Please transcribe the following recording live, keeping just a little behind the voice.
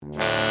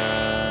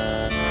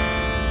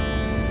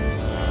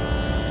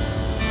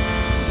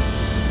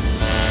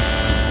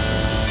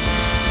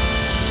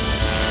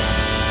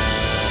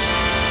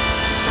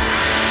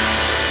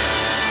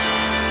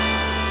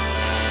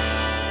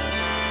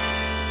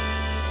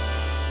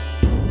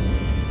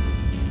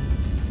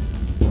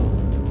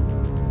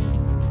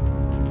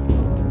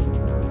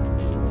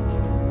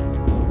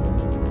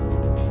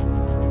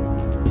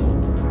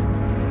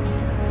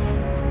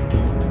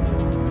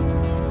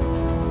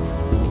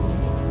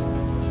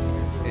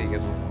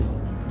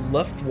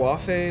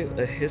Luftwaffe,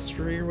 A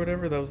History or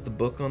whatever. That was the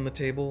book on the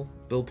table,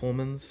 Bill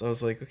Pullman's. I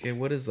was like, okay,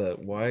 what is that?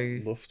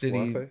 Why did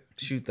he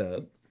shoot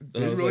that?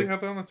 Did he really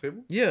have that on the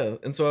table? Yeah,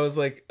 and so I was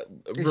like,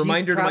 a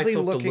reminder to myself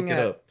to look it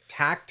up.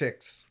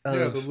 Tactics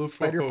of the Luftwaffe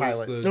fighter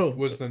pilots.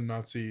 was the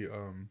Nazi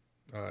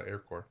Air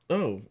Corps.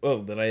 Oh,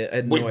 then I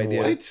had no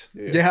idea. What?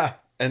 Yeah.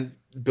 And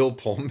Bill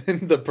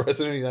Pullman, the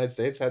president of the United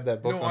States, had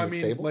that book on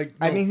his table?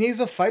 I mean, he's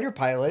a fighter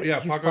pilot. Yeah,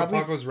 he's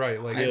Paco's right.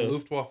 Like,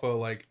 Luftwaffe,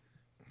 like,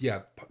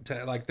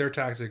 like their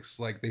tactics,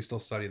 like, they still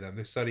study them.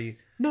 They study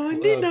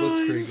 99.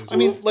 Blitzkrieg as well. I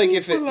mean, like,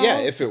 if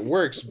it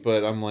works,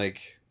 but I'm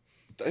like,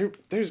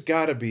 there's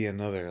got to be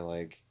another,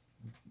 like,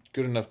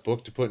 good enough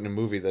book to put in a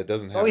movie that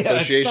doesn't have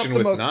association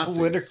with Nazis.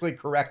 Politically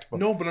correct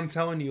book. No, but I'm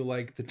telling you,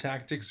 like, the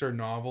tactics are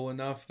novel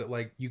enough that,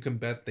 like, you can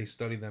bet they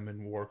study them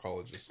in war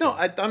colleges. No,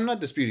 I'm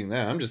not disputing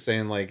that. I'm just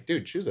saying, like,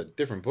 dude, choose a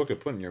different book to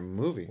put in your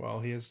movie. Well,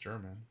 he is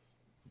German.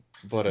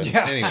 But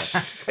anyway,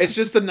 it's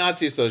just the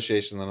Nazi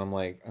association that I'm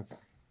like, okay.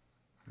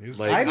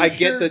 Like, I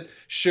get that,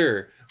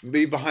 sure,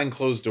 maybe behind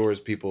closed doors,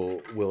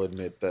 people will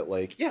admit that,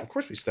 like, yeah, of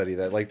course we study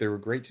that. Like, there were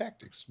great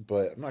tactics,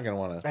 but I'm not going to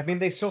want to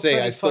they still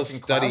say I still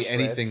study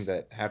anything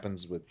that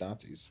happens with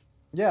Nazis.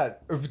 Yeah,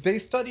 they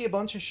study a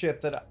bunch of shit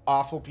that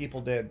awful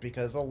people did,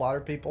 because a lot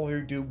of people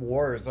who do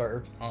wars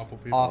are awful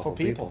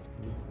people.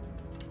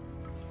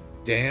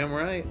 Damn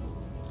right.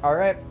 All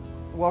right.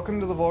 Welcome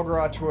to the Vulgar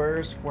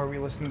Auteurs, where we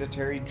listen to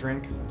Terry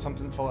drink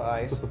something full of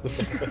ice. You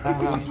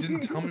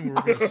didn't tell me we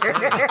were going to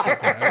start.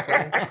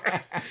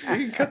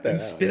 You can cut that out.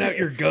 Spit out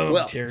your gum,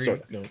 Terry. Sorry.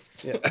 No.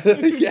 Yeah.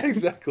 Yeah,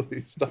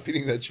 exactly. Stop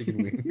eating that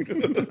chicken wing.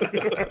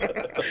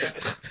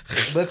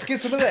 Let's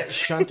get some of that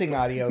shunting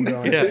audio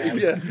going.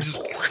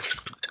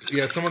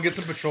 Yeah, someone get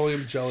some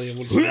petroleum jelly and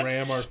we'll just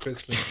ram our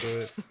fists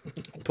into it.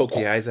 Poke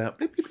the eyes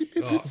out.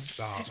 Oh,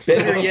 stop.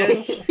 Better yet,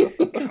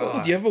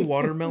 do you have a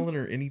watermelon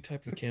or any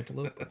type of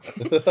cantaloupe?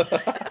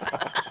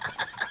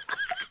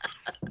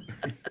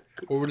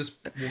 Or we'll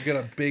get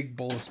a big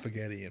bowl of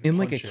spaghetti and in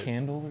like a punch it.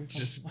 candle or something?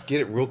 Just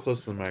get it real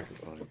close to the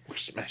microphone. We're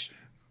smashing.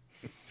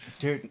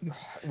 Dude,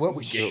 what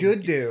we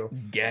should do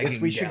is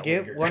we should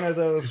get one of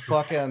those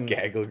fucking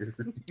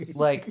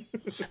like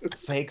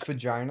fake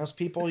vaginas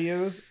people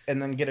use,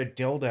 and then get a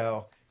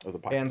dildo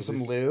and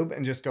some lube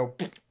and just go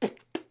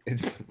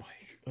into the mic.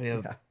 Oh,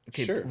 yeah.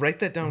 Okay, sure. Write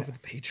that down for the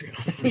Patreon.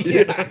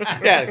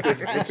 Yeah,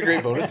 it's a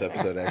great bonus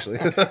episode, actually.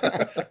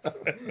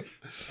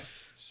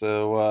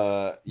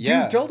 So,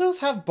 yeah. Do dildos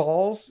have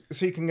balls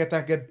so you can get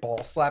that good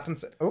ball slap and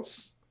say,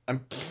 oops?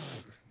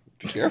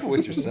 Be careful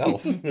with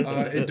yourself.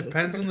 It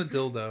depends on the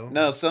dildo.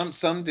 No,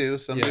 some do.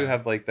 Some do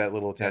have like that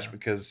little attachment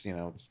because, you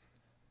know, it's,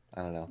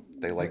 I don't know.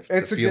 They like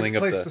the feeling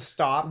of the... It's a good place to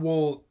stop.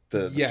 Well,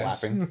 the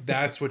slapping.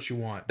 That's what you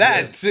want.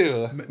 That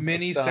too.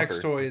 Many sex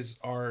toys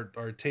are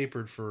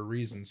tapered for a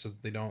reason so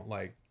that they don't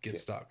like get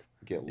stuck.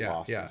 Get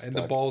lost. Yeah, and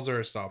the balls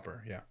are a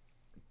stopper. Yeah.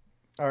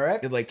 All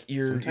right. Like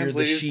sometimes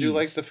ladies do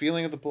like the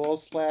feeling of the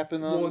balls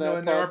slapping on that.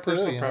 And there are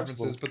personal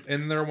preferences,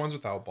 and there are ones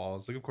without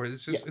balls. Like, of course,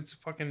 it's just it's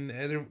fucking.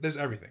 There's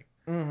everything.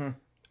 Mm-hmm.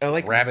 I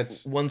like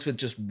rabbits. Ones with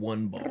just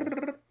one ball.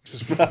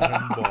 Just one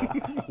ball.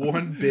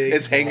 One big.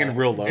 It's hanging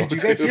real low. Did you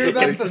guys hear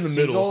about the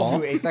seagull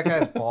who ate that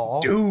guy's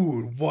ball?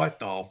 Dude, what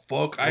the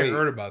fuck? I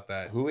heard about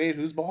that. Who ate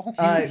whose ball?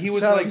 He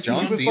was like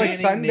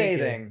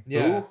sunbathing.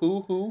 Yeah.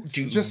 Who?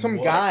 Dude, just some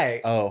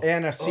guy. Oh.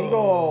 And a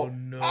seagull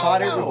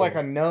thought it was like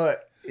a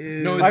nut.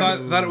 Ew. No,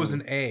 thought it was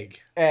an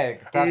egg.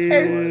 That's what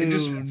it was. It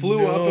just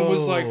flew up and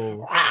was like,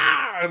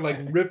 and like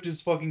ripped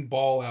his fucking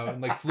ball out and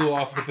like flew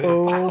off with it.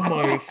 Oh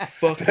my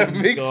fucking That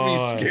makes me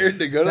scared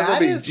to go to the beach.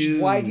 That is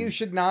why you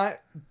should not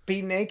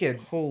be naked.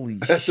 Holy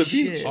shit. At the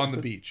beach. On the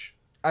beach.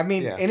 I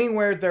mean,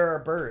 anywhere there are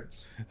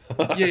birds.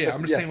 Yeah.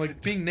 I'm just saying,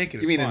 like, being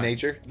naked is fine. You mean in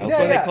nature? That's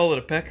why they call it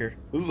a pecker.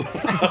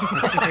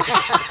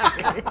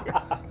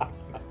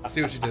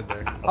 See what you did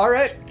there. All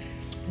right.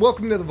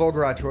 Welcome to the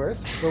Vulgar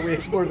Auteurs, where we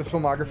explore the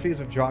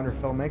filmographies of genre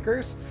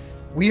filmmakers.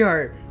 We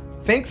are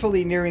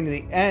thankfully nearing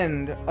the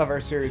end of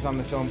our series on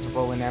the films of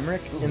Roland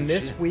Emmerich. And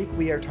this week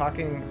we are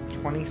talking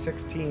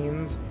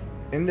 2016's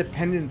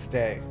Independence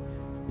Day,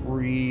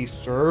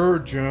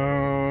 Resurgence.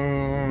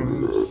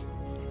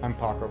 I'm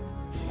Paco.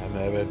 I'm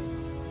Evan.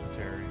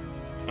 Terry.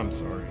 I'm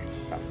sorry.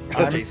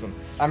 I'm Jason.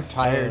 I'm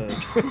tired.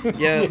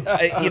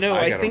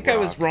 I think I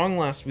was wrong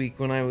last week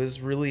when I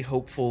was really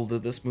hopeful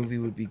that this movie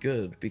would be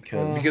good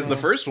because the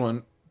first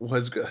one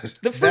was good.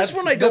 The first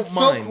one I don't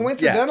mind. That's so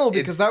coincidental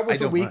because that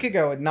was a week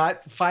ago and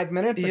not 5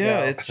 minutes ago.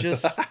 Yeah, it's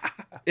just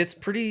it's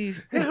pretty.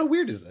 Yeah, how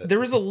weird is that? There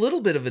was a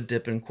little bit of a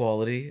dip in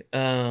quality.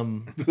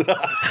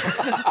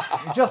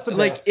 Just a bit.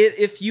 Like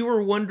if you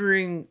were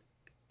wondering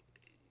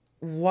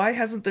why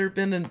hasn't there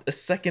been a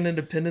second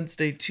Independence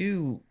Day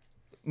 2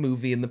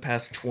 movie in the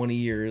past 20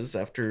 years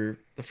after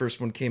the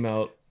first one came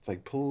out. It's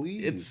like,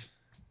 please. It's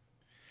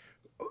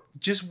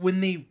just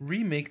when they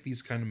remake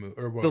these kind of movies,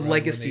 or the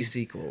legacy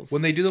sequels.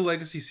 When they do the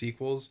legacy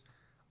sequels,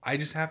 I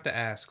just have to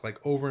ask, like,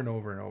 over and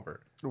over and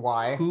over.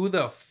 Why? Who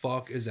the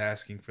fuck is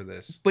asking for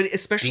this? But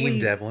especially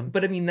Dean Devlin.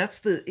 But I mean,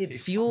 it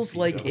feels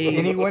like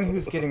anyone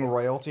who's getting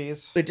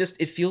royalties.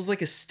 It feels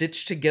like a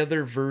stitched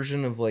together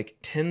version of like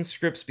 10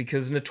 scripts,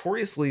 because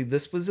notoriously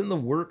this was in the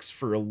works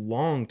for a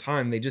long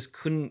time. They just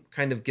couldn't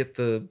kind of get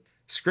the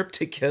script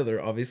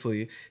together.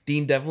 Obviously,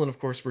 Dean Devlin, of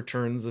course,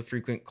 returns, a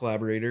frequent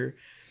collaborator.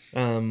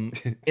 In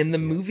the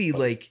movie,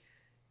 like,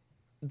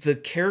 the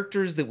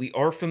characters that we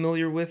are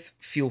familiar with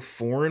feel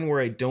foreign, where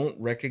I don't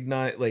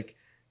recognize, like,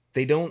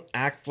 they don't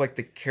act like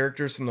the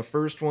characters from the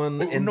first one,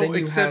 and then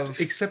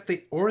except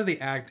they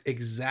act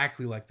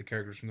exactly like the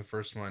characters from the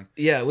first one.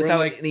 Yeah, without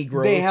like, any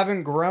growth. They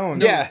haven't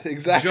grown. Yeah,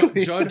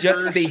 exactly. Judd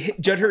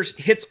Hirsch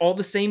hits all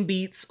the same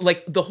beats.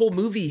 Like, the whole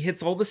movie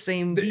hits all the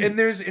same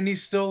beats. And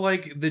he's still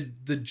like the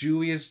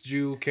Jewiest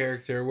Jew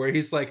character, where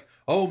he's like,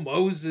 "Oh,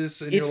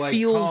 Moses," and you're like,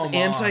 feels "Come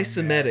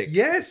anti-Semitic." on,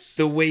 yes,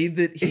 the way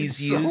that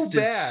he's used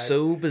is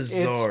so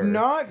bizarre. It's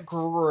not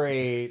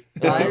great.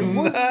 I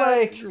was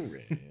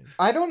like,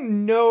 I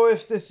don't know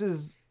if this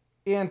is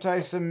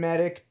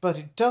anti-Semitic, but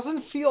it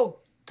doesn't feel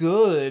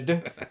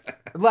good.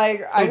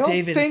 Like, I don't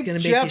David, think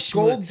Jeff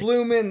schmutzy.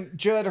 Goldblum and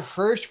Judd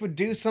Hirsch would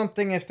do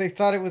something if they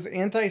thought it was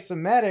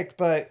anti-Semitic,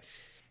 but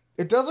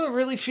it doesn't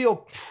really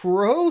feel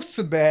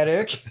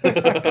pro-Semitic.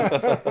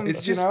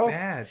 It's just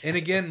bad. And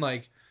again,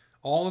 like,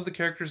 all of the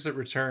characters that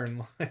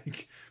return,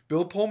 like,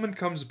 Bill Pullman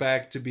comes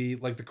back to be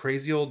like the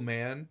crazy old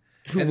man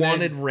who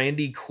wanted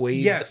Randy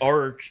Quaid's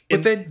arc,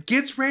 but then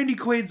gets Randy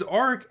Quaid's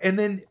arc, and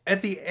then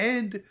at the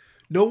end,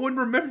 no one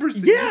remembers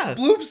that he just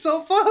blew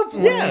himself up.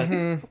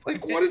 Yeah,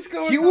 like, what is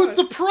going on? He was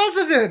the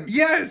president.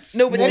 Yes.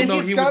 No, but then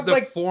he was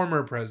the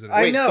former president.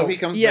 I know. So he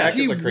comes back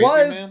he as a crazy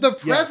was man? the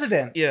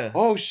president. Yeah.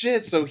 Oh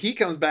shit! So he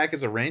comes back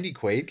as a Randy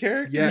Quaid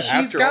character. Yeah.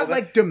 He's got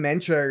like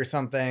dementia or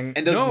something.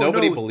 And does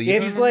nobody believe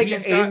him? It's like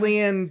He's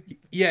alien.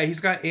 He's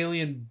got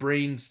alien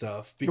brain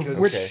stuff because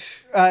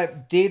Which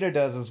Data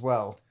does as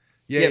well.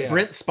 Yeah,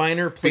 Brent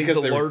Spiner plays Because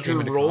a they larger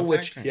came into role,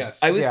 contact? which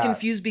Yes. I was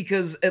confused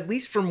because, at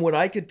least from what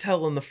I could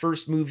tell in the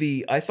first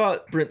movie, I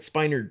thought Brent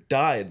Spiner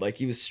died, like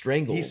he was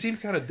strangled. He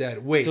seemed kind of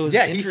dead. Wait, so it's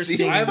yeah,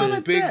 interesting. I have a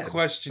kinda big dead.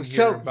 question here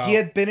So about... he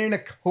had been in a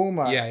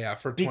coma. Yeah,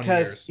 for 20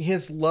 because years.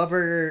 his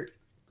lover,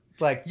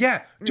 like,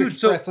 Yeah, dude,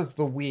 expresses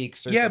the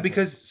weeks. Or something.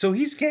 because so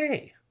he's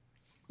gay.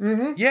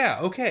 Mm-hmm. Yeah,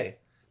 okay.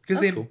 Because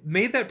they cool.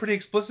 made that pretty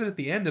explicit at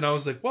the end, and I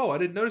was like, whoa, I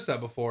didn't notice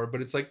that before,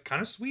 but it's like kind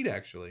of sweet,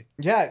 actually.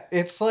 Yeah,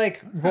 it's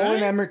like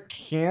Roland Emmerich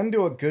can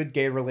do a good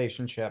gay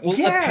relationship. Well,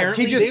 Yeah,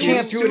 apparently he just they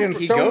can't were do it in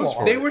He goes Stonewall.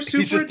 for They it. were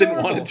super He just didn't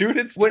adorable. want to do it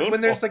in Stonewall.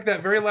 When there's like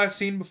that very last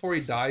scene before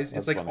he dies, That's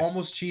it's like funny.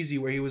 almost cheesy,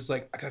 where he was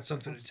like, I got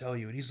something to tell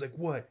you. And he's like,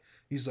 what?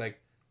 He's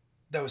like,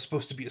 that was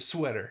supposed to be a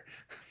sweater.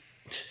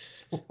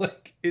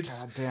 Like,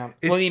 it's... God damn.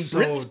 It's Well, I mean, so...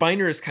 Brent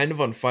Spiner is kind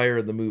of on fire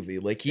in the movie.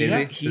 Like he Is he?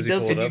 he Does he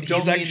does. pull it up? He's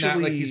Don't mean actually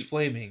that like he's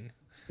flaming.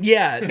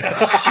 yeah.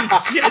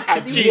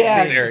 Shit.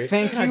 Yeah, Terry.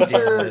 thank you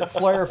for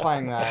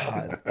clarifying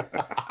that.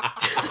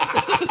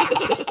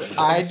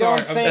 I don't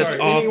think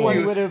sorry. anyone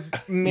Awful. would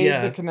have made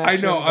Yeah. the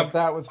connection I know, that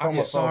that was I'm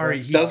homophobic. sorry.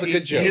 That was a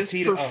good joke. His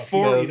teed it up.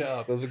 performance- He teed it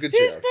up. That was a good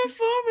His joke.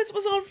 performance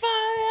was on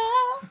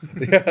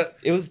fire. Yeah.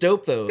 It was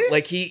dope though.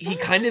 Like he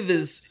kind of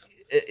is.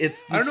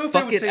 It's I don't this know if I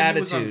fuck would it say he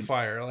was on attitude.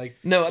 fire. Like,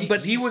 No,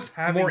 but he was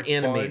having more fun,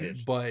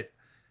 animated. but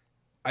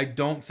I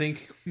don't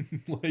think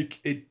like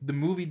the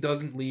movie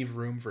doesn't leave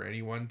room for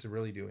anyone to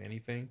really do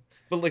anything.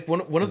 But like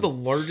one of the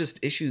largest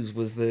issues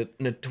was that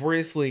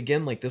notoriously,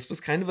 again, like this was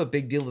kind of a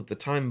big deal at the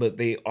time, but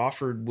they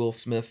offered Will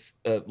Smith,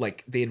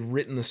 like they had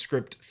written the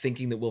script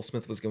thinking that Will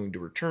Smith was going to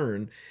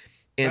return,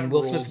 and That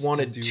Will rules Smith to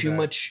wanted do too that.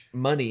 much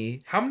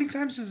money. How many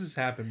times has this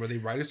happened where they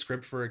write a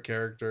script for a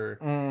character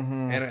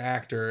and an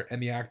actor,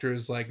 and the actor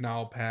is like, "No,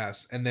 I'll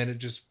pass," and then it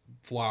just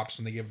flops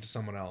when they give it to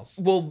someone else?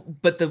 Well,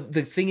 but the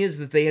thing is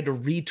that they had to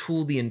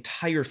retool the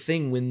entire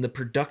thing when the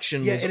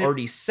production was and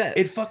already set.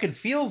 It fucking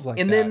feels like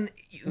and that.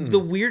 then the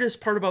weirdest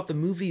part about the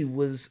movie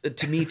was,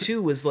 to me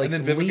too, was like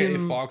and then Vivica A.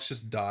 Liam. Fox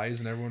just dies,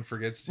 and everyone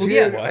forgets to. Well,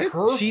 Dude, yeah, what?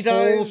 her She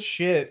whole dies.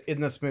 shit in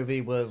this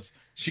movie was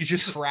She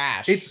just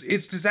trash.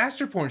 It's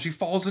disaster porn. She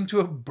falls into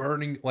a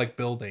burning like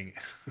building.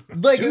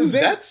 like Dude,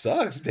 they- that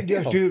sucks. Damn.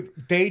 yeah, dude,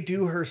 they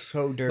do her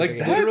so dirty. Like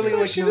That's literally, like-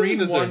 like she doesn't Marine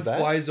deserve One that.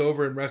 flies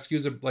over and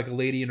rescues a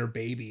lady and her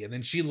baby, and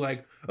then she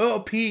like,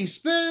 oh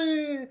peace,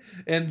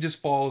 and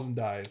just falls and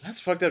dies. That's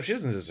fucked up. She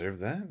doesn't deserve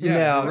that. Yeah,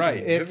 No, you're right.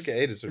 it's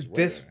Vivica A deserves way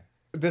this. better.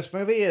 This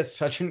movie is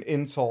such an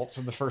insult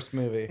to the first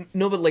movie.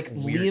 No, but like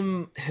Weird.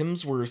 Liam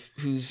Hemsworth,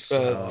 who's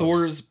Sucks.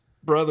 Thor's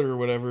brother or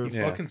whatever. He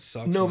Yeah. fucking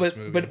sucks. No, in this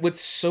movie. but what's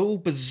so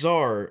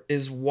bizarre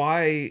is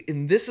why,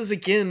 and this is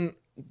again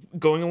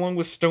going along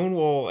with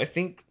Stonewall. I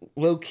think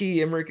low key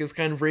Emmerich is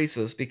kind of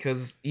racist,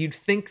 because you'd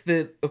think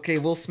that, okay,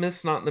 Will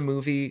Smith's not in the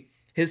movie.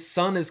 His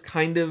son is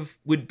kind of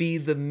would be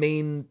the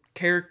main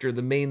character,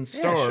 the main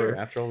star. Yeah, sure.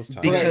 After all this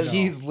time. Because- But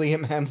he's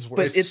Liam Hemsworth.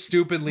 But it's it's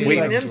stupidly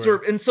Liam Liam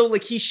Hemsworth, and so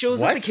like he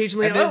shows up What?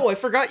 occasionally. And then- Oh, I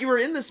forgot you were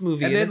in this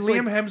movie. And then it's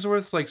Liam like,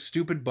 Hemsworth's like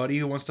stupid buddy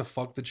who wants to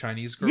fuck the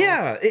Chinese girl.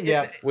 yeah,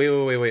 Yeah.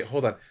 Wait.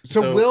 Hold on.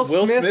 So Will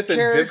Smith's Smith and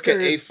Vivica A.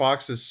 characters-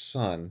 Fox's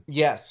son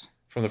yes.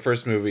 from the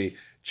first movie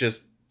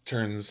just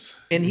turns.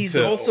 And he's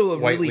also a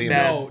really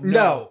bad.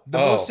 No. The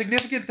most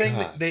significant thing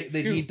that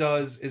he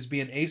does is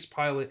be an ace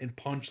pilot and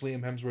punch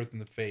Liam Hemsworth in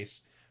the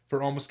face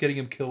for almost getting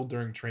him killed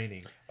during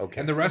training. Okay.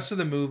 And the rest of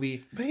the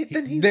movie,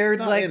 then he's they're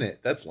not like, in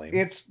it. That's lame.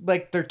 It's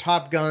like their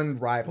Top Gun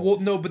rivals.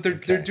 Well, no, but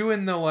they're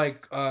doing the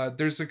like.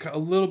 There's a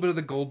little bit of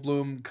the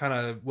Goldblum kind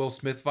of Will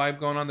Smith vibe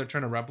going on. They're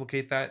trying to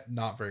replicate that,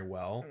 not very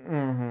well.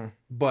 Mm-hmm.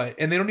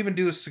 And they don't even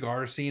do the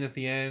cigar scene at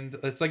the end.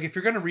 It's like, if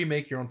you're gonna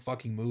remake your own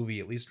fucking movie,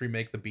 at least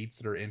remake the beats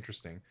that are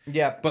interesting.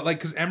 Yeah. But like,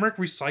 because Emmerich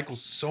recycles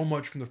so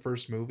much from the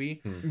first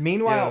movie.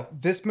 Meanwhile,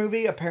 this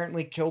movie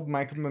apparently killed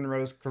Michael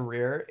Monroe's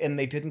career, and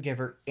they didn't give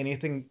her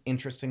anything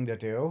interesting to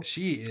do.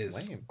 She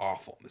is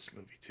awful in this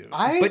movie too.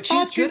 But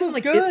she's good in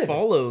like It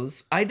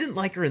Follows. I didn't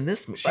like her in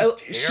this movie.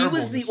 She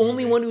was the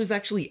only one who was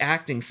actually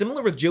acting.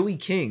 Similar with Joey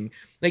King.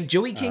 Like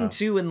Joey King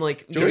too, and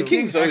like Joey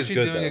King's always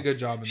actually good, doing a good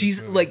job in she's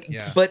this movie.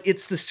 like, but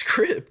it's the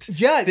script.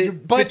 Yeah,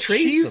 that but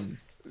betrays them.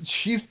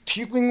 She's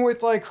dealing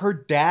with like her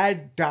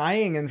dad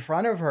dying in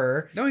front of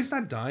her. No, he's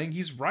not dying.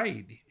 He's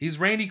right. He's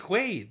Randy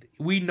Quaid.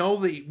 We know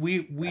that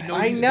we know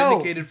he's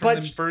vindicated from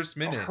the first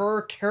minute.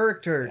 Her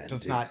character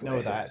does not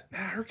know that.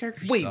 Her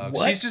character Wait, sucks.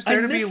 what? She's just there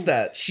I to missed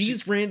that.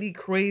 She's Randy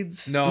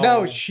Quaid's.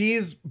 No,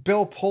 she's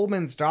Bill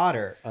Pullman's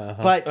daughter.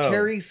 But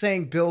Terry's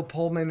saying Bill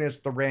Pullman is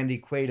the Randy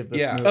Quaid of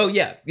this movie. Oh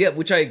yeah,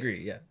 which I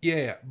agree.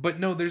 Yeah. But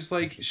no, there's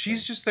like,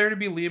 she's just there to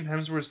be Liam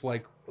Hemsworth's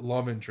like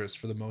love interest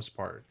for the most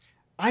part.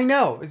 I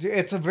know.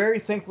 It's a very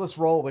thankless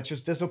role, which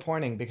is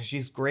disappointing because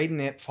she's great in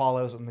It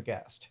Follows and The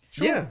Guest.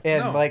 Sure. Yeah.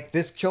 And like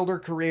this killed her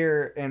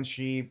career, and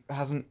she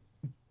hasn't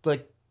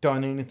like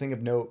done anything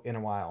of note in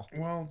a while.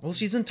 Well,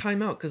 she's in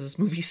timeout because this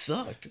movie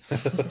sucked.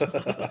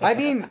 I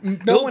mean,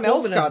 no one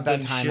else got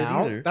that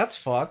timeout. That's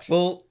fucked.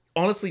 Well,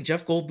 honestly,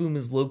 Jeff Goldblum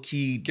is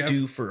low-key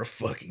due for a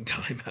fucking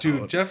timeout.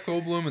 Dude, Jeff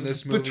Goldblum in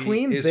this movie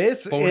between is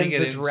this and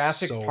the in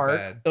Jurassic so Park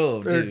bad.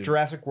 or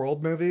Jurassic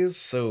World movies,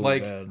 so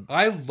like bad.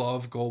 I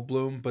love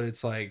Goldblum, but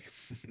it's like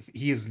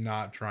he is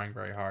not trying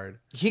very hard.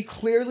 He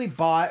clearly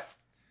bought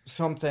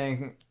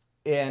something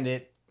and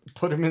it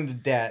put him into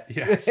debt.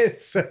 Yes.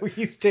 So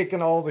he's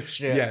taking all the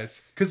shit.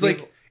 Yes, because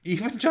like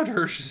even Judd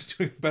Hirsch is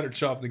doing a better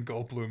job than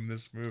Goldblum in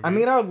this movie. I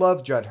mean, I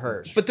love Judd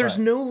Hirsch, but there's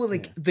no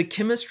like the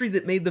chemistry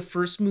that made the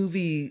first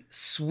movie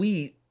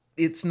sweet.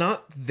 It's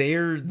not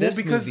there.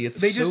 This movie, it's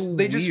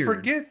they just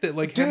forget that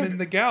like him and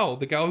the gal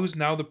who's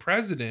now the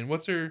president.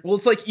 What's her? Well,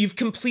 it's like you've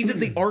completed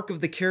the arc of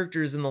the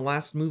characters in the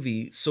last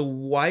movie, so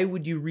why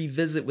would you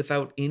revisit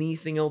without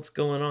anything else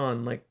going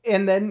on? Like,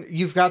 and then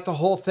you've got the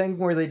whole thing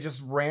where they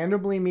just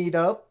randomly meet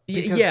up.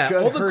 Yeah,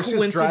 all the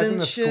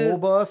coincidence shit. School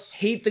bus.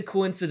 Hate the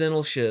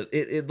coincidental shit.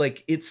 It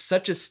like it's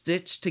such a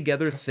stitched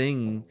together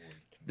thing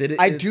that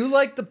I do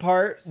like the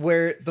part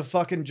where the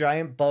fucking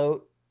giant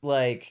boat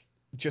like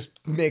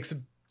just makes a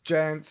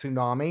giant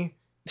tsunami.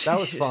 That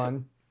was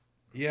fun.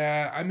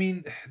 Yeah, I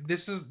mean,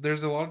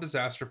 there's a lot of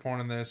disaster porn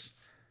in this.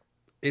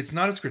 It's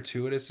not as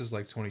gratuitous as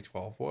like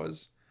 2012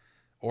 was,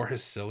 or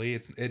as silly.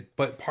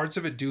 But parts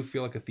of it do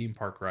feel like a theme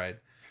park ride,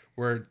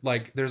 where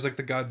like there's like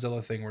the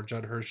Godzilla thing where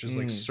Judd Hirsch is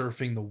like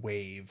surfing the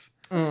wave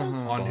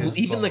on his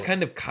even boat. the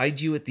kind of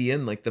kaiju at the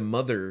end, like the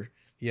mother.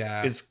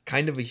 Yeah, is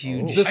kind of a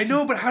huge. I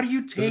know, but how do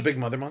you take? There's a big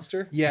mother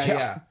monster.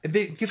 Yeah.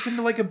 It gets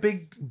into like a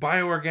big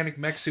bioorganic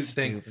mech suit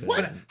thing.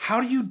 But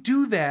how do you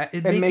do that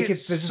and make it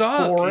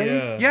suck? Boring?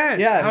 Yeah.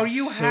 Yes. How do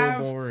you so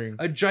have boring.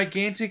 a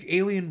gigantic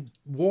alien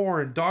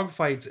war and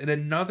dogfights and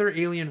another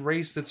alien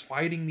race that's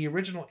fighting the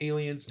original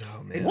aliens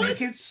and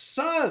make it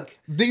suck?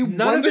 The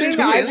one thing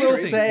I will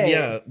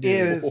say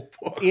is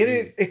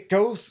it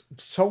goes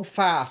so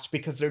fast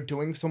because they're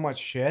doing so much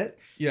shit.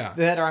 Yeah.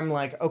 That I'm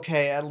like,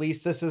 okay, at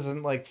least this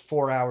isn't like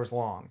 4 hours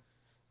long.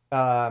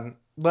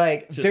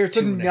 Like there's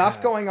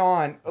enough going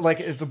on. Like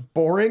it's a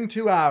boring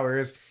 2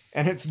 hours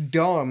and it's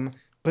dumb,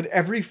 but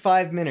every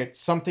 5 minutes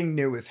something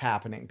new is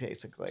happening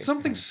basically.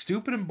 Something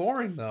stupid and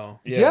boring though.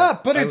 Yeah,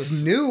 but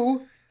it's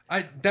new.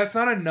 That's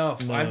not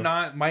enough.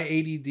 No. My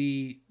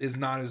ADD is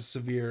not as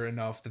severe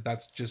enough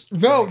that's just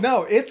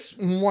No, it's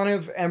one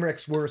of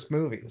Emmerich's worst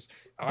movies.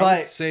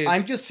 But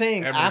I'm just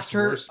saying,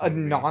 after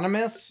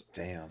Anonymous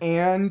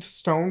and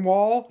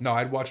Stonewall... No,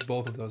 I'd watch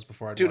both of those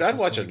before I'd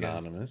watch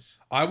Anonymous.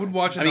 I would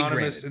watch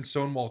Anonymous and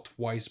Stonewall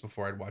twice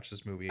before I'd watch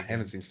this movie again. I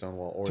haven't seen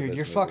Stonewall or Dude, this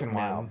you're movie. fucking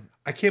wild.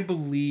 I can't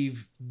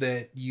believe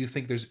that you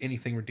think there's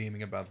anything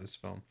redeeming about this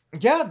film.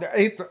 Yeah,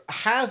 it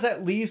has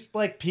at least,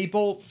 like,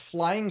 people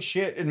flying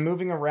shit and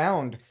moving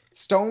around.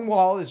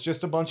 Stonewall is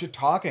just a bunch of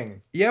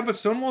talking. Yeah, but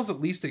Stonewall's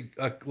at least a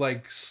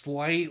like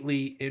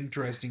slightly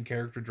interesting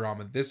character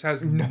drama. This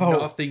has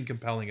nothing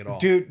compelling at all.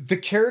 Dude, the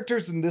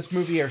characters in this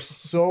movie are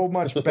so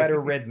much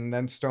better written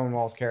than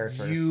Stonewall's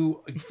characters.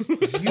 You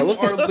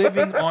are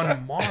living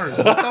on Mars.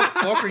 What the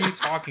fuck are you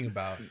talking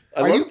about?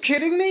 Are you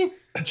kidding me?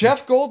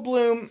 Jeff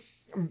Goldblum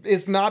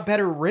is not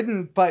better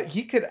written, but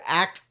he could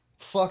act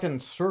fucking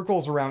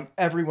circles around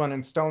everyone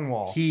in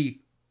Stonewall.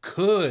 He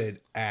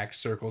could act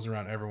circles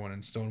around everyone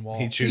in Stonewall.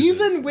 He chooses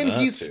Even when not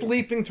he's to.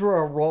 sleeping through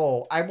a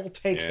role, I will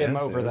take him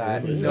over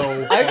that. No,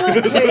 I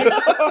will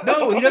take.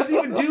 no, he doesn't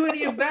even do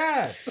any of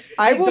that.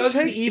 I He will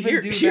doesn't take. even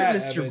Here, do here that,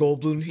 Mr. Evan.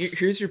 Goldblum.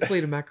 Here's your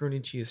plate of macaroni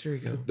and cheese. Here you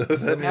go.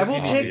 I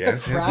will take the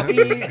crappy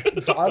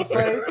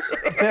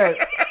dogfights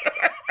that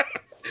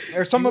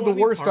are some Do you of the want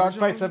me worst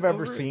Parmesan dogfights I've ever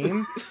over it?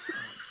 seen.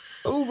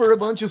 Over a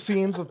bunch of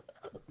scenes of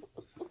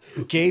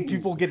gay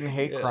people getting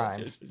hate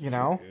crimed, you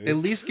know? At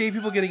least gay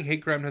people getting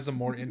hate crime has a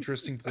more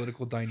interesting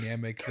political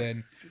dynamic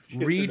than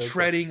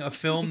retreading a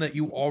film that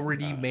you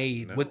already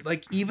made with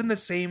like even the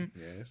same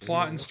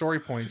plot and story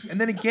points. And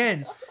then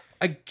again,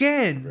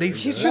 they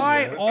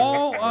fly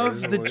all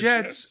of the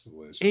jets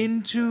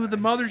into the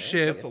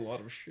mothership. That's a lot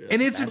of shit.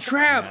 And it's a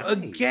trap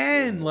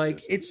again.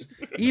 Like it's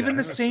even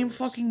the same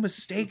fucking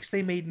mistakes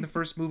they made in the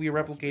first movie are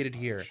replicated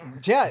here,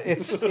 Yeah,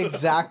 it's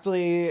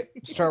exactly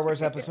Star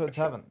Wars Episode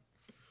 7.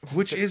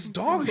 which is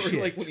dog Or,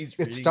 shit. like, when he's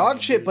It's reading dog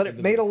the shit, but words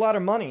it made a lot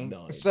of money.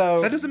 Nine.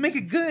 So That doesn't make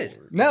it good.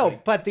 no,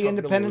 Like, but the talking to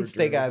Independence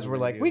Lord Day guys Jones were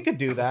like, radio. we could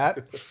do that.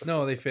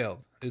 No, they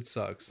failed. It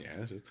sucks.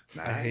 Yeah,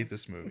 I hate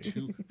this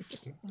movie.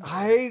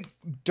 I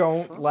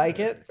don't like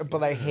it,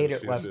 but I hate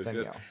it less than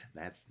you.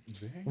 That's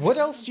What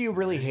else do you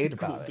really hate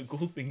about The it?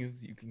 cool thing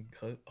is you can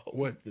cut all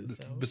What of this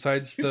out.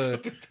 besides the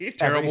okay.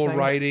 terrible Everything.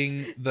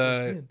 writing,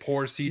 the Man,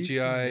 poor Jason,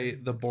 CGI,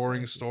 man. the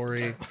boring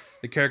story,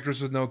 the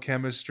characters with no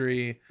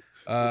chemistry,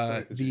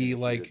 the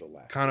like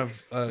kind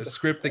of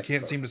script that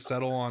can't seem to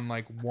settle on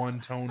like one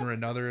tone or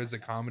another as a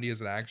comedy, as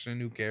an action.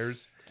 Who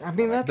cares? I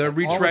mean, that's The all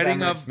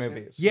retreading Emmerich's of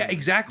movies. Yeah,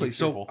 exactly.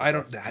 So I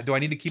don't. Do I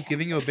need to keep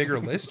giving you a bigger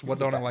list? What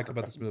don't I like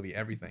about this movie?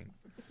 Everything.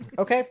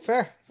 Okay,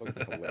 fair.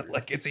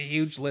 Like it's a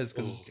huge list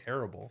because it's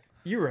terrible.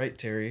 You're right,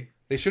 Terry.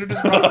 They should have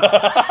just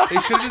brought. They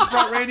should have just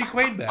brought Randy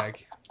Quaid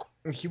back.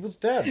 He was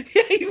dead.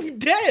 Yeah, you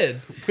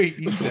dead. Wait,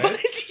 he's dead.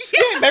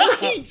 Yeah, remember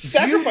he Do you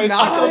sacrificed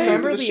not himself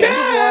remember into the end of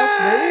the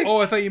last movie? Oh,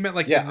 I thought you meant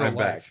like Yeah, in real I'm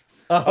back. life.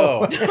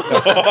 Oh,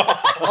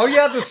 Oh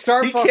yeah, the he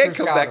Starfuckers can't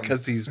come got back him.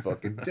 because he's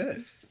fucking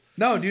dead.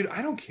 No, dude,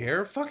 I don't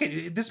care. Fuck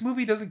it. This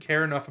movie doesn't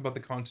care enough about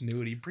the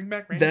continuity. Bring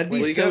back Randy That'd be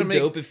Quaid. you so gotta make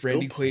dope if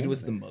Randy Bill Quaid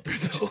was the Pullman. mother,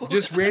 though.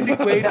 Just Randy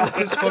Quaid with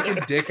his fucking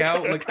dick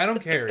out. Like, I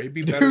don't care. It'd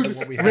be better than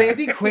what we have.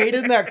 Randy Quaid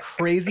in that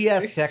crazy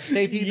ass sex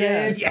tape he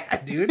made.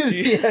 Yeah, dude.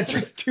 Yeah,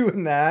 just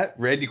doing that.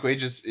 Randy Quaid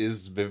just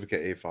is Vivica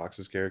A.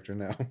 Fox's character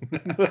now.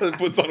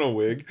 Puts on a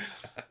wig.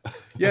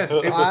 Yes,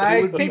 it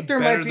I would be think there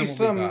better might be than what we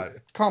some got.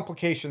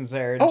 complications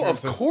there. In Oh,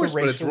 terms of course,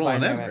 the but it's racial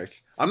Roland Emmerich.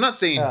 dynamics. I'm not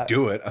saying Uh,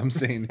 do it. I'm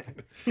saying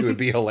it would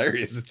be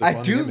hilarious. It's a I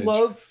fun do image.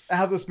 love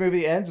how this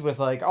movie ends with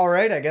like, all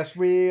right, I guess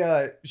we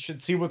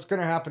should see what's going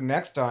to happen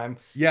next time.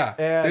 Yeah,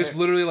 And- there's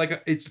literally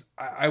like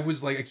I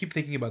was like I keep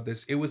thinking about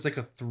this. It was like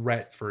a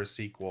threat for a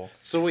sequel.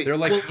 So wait, They're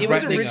like Well, it was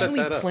threatening us. originally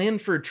Set that up.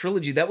 planned for a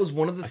trilogy. That was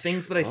one of the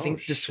things that I think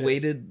shit.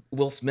 dissuaded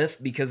Will Smith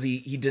because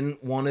he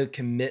didn't want to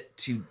commit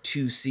to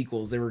 2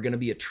 sequels. They were going to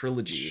be a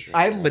trilogy.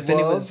 I But then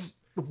it love was-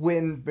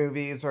 when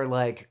movies are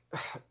like,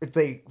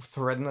 they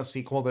threaten a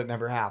sequel that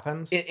never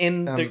happens.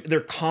 And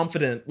they're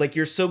confident. Like,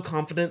 you're so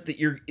confident that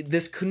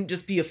this couldn't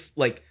just be a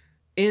like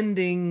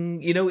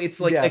ending. You know, it's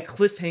like Yeah. a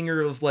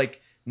cliffhanger of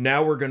like,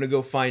 now we're going to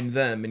go find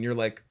them. And you're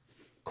like,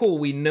 cool,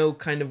 we know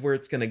kind of where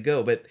it's going to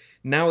go. But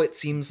now it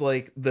seems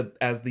like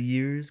as the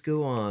years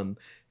go on,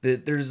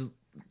 that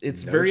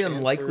it's No very chance for a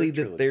unlikely that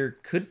trilogy. there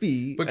could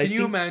be. But I can you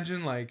think-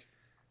 imagine like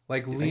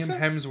think Liam so?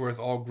 Hemsworth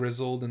all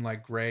grizzled and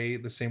like gray,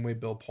 the same way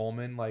Bill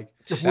Pullman? Like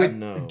With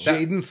No.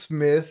 Jaden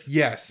Smith.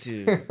 yes,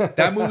 Dude.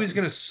 that movie's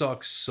gonna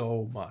suck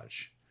so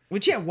much.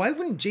 Which, yeah, why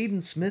wouldn't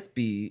Jaden Smith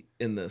be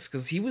in this?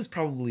 Because he was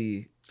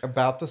probably...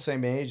 About the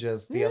same age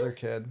as the other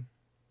kid.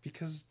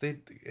 Because they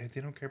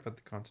don't care about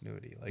the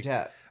continuity. Like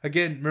Yeah.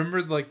 again,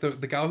 remember like the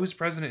guy who's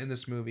president in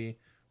this movie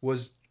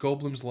was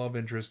Goldblum's love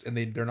interest, and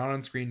they're not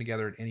on screen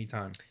together at any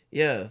time.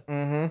 Yeah.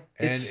 Mm-hmm. And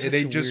It's such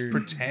they a just weird-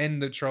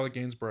 pretend that Charlotte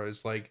Gainsborough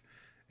is like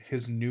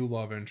his new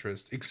love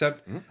interest,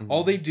 except Mm-mm.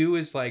 all they do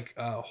is like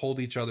hold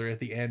each other at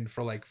the end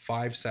for like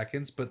 5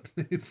 seconds, but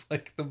it's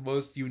like the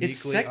most uniquely It's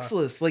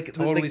sexless.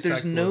 totally like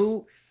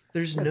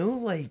there's no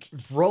like...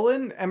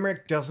 Roland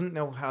Emmerich doesn't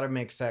know how to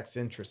make sex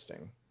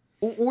interesting.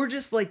 Or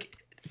just like...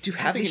 To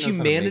have a think he knows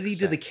how to make humanity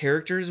to the sex.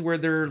 characters where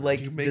they're You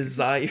like make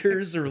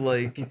desires or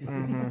like...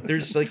 Mhm.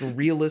 There's like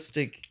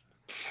realistic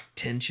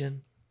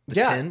tension. The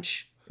Yeah.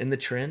 tench in the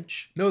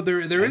trench. No, there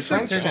is no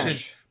Trench tension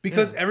trench.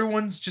 because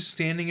everyone's just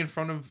standing in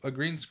front of a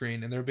green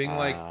screen and they're being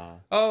like,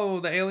 "Oh,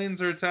 the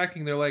aliens are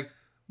attacking." They're like,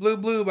 "Blue,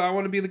 blue, I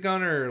want to be the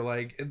gunner."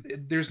 Like,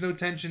 there's no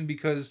tension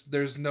because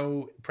there's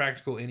no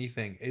practical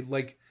anything.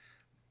 Like,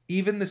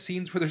 even the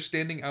scenes where they're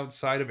standing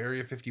outside of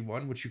Area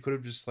 51, which you could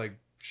have just like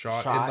shot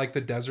in Shot. like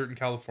the desert in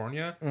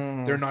California,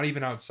 Mhm. they're not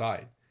even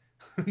outside.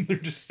 They're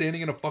just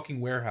standing in a fucking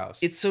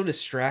warehouse. It's so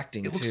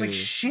distracting. It looks like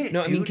shit.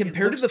 No, dude. I mean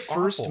compared to the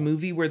first awful.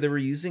 movie where they were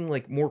using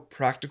like more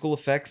practical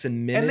effects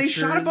and miniatures, and they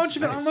shot a bunch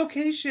of it on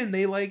location.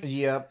 They like,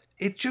 Yep.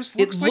 it just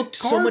looks it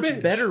looked like so garbage.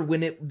 much better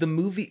when the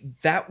movie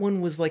that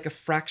one was like a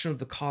fraction of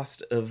the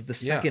cost of the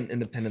second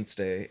Independence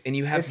Day, and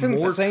you have It's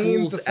more insane.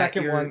 tools The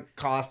second at one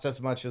cost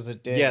as much as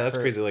it did. Yeah, that's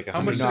for- crazy. Like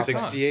How much does it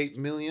cost? 168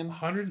 million,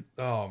 100.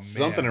 Oh man,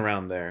 something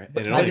around there, and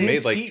it I only didn't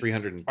made like see-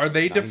 300. Are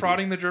they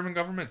defrauding the German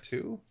government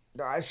too?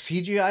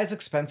 CGI is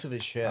expensive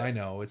as shit. I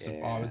know it's,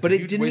 Yeah. it's but a it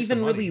huge didn't waste of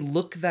even money. really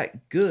look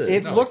that good.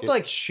 It No, looked it-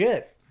 like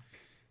shit.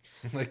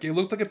 Like it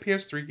looked like a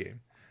PS3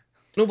 game.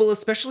 No, well,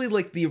 especially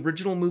like the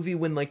original movie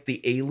when like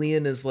the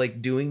alien is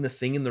like doing the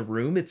thing in the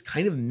room, it's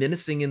kind of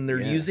menacing and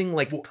they're Yeah. using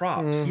like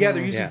props. Yeah,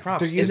 they're using Yeah.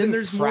 props. They're And using then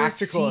there's more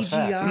practical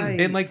CGI.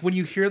 effects. And like when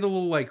you hear the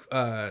little like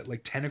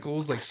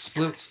tentacles like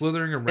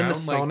slithering around, and the like,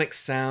 sonic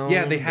sound.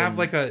 yeah, they have and-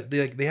 like a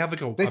they have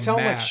like a They a sound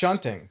like mass.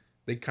 shunting.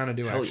 They kind of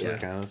do Hell actually. yeah.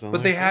 Kinda sound But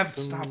like they have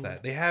that. stop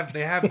that. They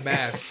have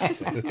masks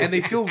and they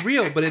feel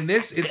real. But in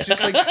this, it's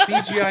just like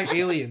CGI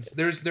aliens.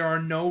 There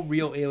are no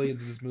real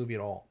aliens in this movie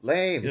at all.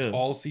 Lame. It's Yeah.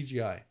 all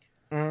CGI.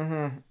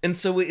 Mm-hmm. And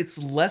so it's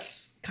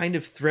less kind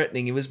of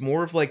threatening. It was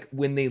more of like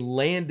when they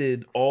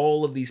landed,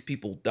 all of these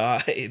people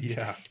died,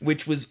 Yeah.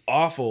 which was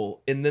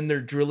awful. And then they're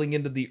drilling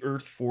into the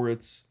earth for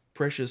its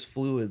precious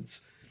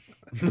fluids.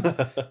 You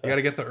got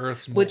to get the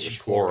Earth's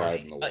Which-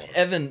 Fluoride in the water.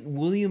 Evan,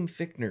 William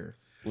Fichtner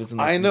was in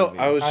this I know. movie.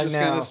 I was I just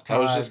know,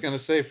 God. gonna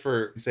say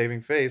for saving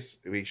face,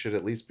 we should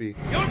at least be. You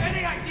have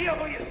any idea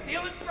where you're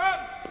stealing from?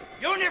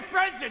 You and your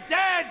friends are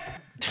dead!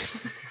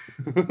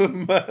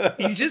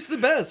 He's just the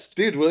best.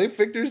 Dude, William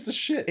Fichtner's the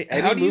shit.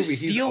 Any How do you movie, he's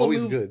steal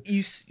always a movie?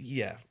 good.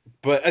 Yeah.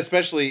 But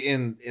especially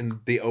in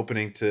the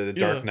opening to The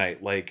Dark Yeah.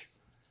 Knight, like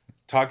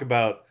talk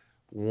about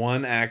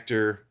one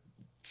actor,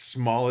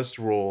 smallest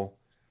role,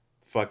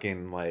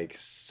 fucking like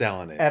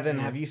selling it. Evan,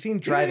 have you seen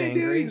Drive Hey,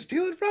 dude, Angry? you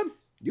stealing from?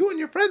 You and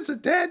your friends are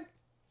dead.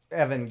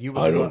 Evan, you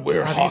would have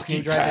you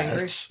seen Drive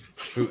Angry?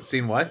 Who,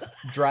 seen what?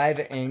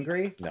 Drive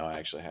Angry? No, I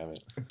actually haven't.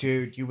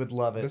 Dude, you would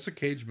love it. That's a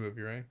Cage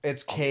movie, right?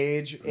 It's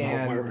Cage and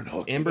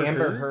Amber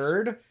Amber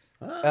Heard? Heard.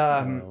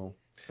 Oh.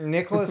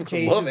 Nicolas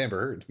Cage Love is Amber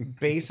Heard.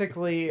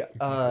 basically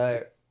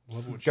Love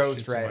when she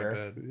Ghost shits in my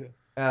Rider.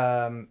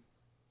 bed.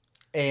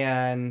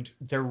 And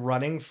they're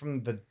running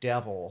from the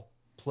devil,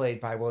 played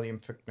by William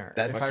Fichtner.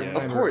 That's if I yeah. of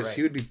remember course right.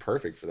 he would be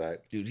perfect for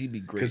that Dude, he'd be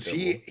great. because Devil.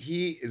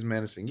 he is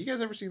menacing. You guys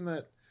ever seen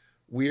that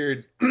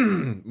weird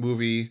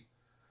movie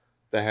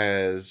that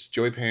has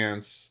Joey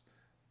Pants,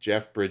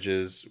 Jeff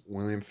Bridges,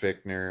 William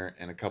Fichtner,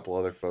 and a couple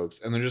other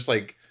folks, and they're just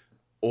like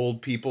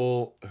old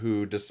people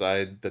who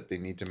decide that they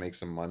need to make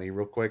some money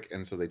real quick,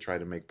 and so they try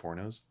to make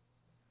pornos.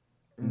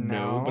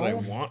 No, but I No.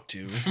 want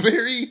to.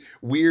 Very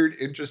weird,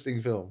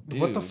 interesting film.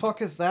 What the Dude.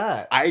 fuck is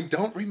that? I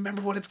don't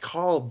remember what it's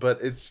called,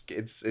 but it's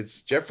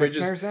Jeff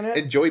Bridges Fichtner's in it?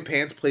 and Joey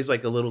Pants plays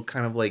like a little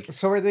kind of like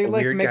So are they a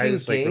like weird guy making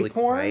who's, like, gay really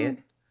porn? quiet.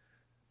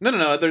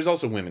 No. There's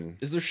also women,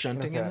 Is there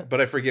shunting in Okay. it? but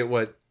I forget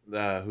what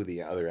who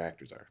the other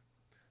actors are.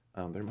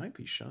 There might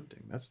be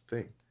shunting. That's the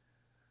thing.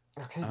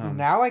 Okay, Um,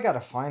 now I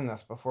gotta find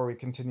this before we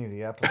continue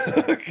the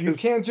episode. You 'Cause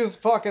can't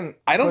just fucking.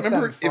 I don't put that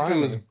remember in if front it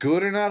of was me.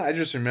 good or not. I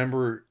just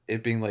remember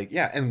it being like,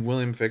 yeah, and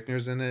William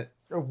Fichtner's in it.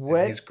 and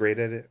What he's great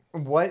at it.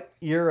 what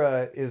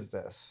era is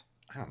this?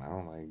 I don't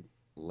know, like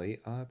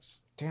late aughts.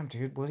 Damn,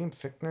 dude, William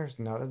Fichtner's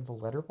not in the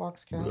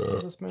letterbox cast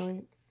of this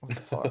movie. What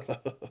the fuck?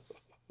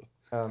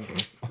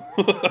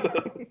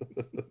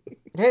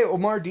 Hey,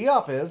 Omar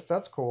Diop is.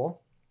 That's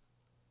cool.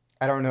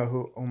 I don't know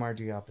who Omar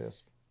Diop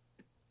is.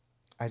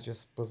 I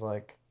just was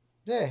like,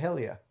 yeah, hell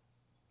yeah.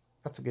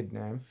 That's a good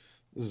name.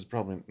 This is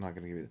probably not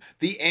going to give you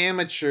The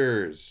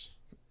Amateurs.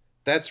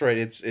 That's right.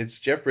 It's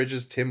Jeff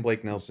Bridges, Tim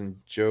Blake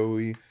Nelson,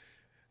 Joe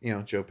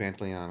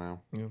Pantoliano,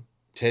 Yeah.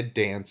 Ted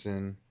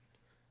Danson.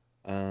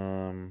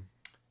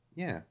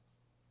 Yeah.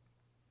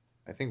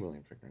 I think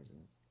William Fichtner's in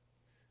it.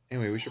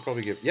 Anyway, we should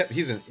probably give. Yep,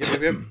 he's in.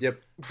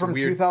 Yep. From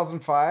Weird-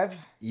 2005?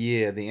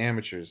 Yeah, The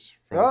Amateurs.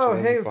 From Oh,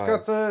 hey, it's 2005.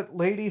 got the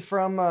lady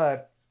from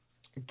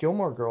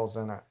Gilmore Girls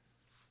in it.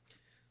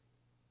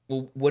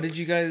 Well, what did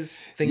you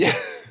guys think? Yeah.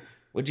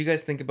 What did you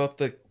guys think about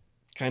the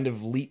kind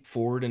of leap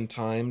forward in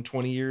time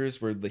 20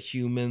 years where the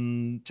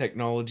human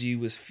technology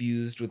was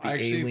fused with the I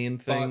actually alien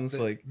thought things?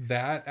 that Like,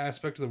 that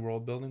aspect of the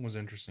world building was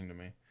interesting to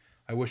me.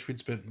 I wish we'd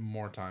spent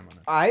more time on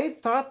it. I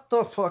thought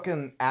the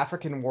fucking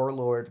African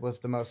warlord was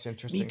the most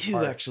interesting me too,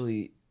 part.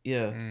 actually.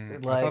 Yeah. I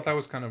Like- thought that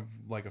was kind of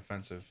like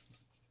offensive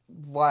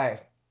Why?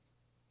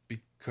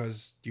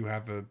 because you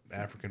have a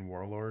African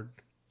warlord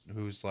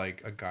who's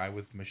like a guy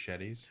with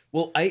machetes.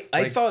 Well, I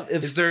Like, thought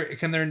if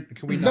can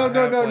we No, not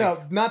have, like-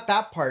 no, not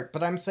that part.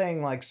 But I'm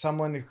saying like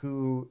someone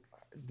who,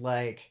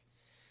 like,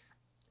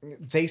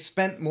 they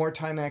spent more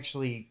time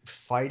actually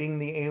fighting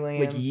the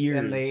aliens, years.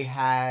 and they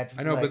had.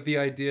 I know, like, but the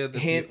idea that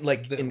hand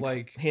that,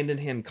 like hand in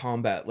hand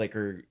combat, like,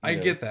 or you I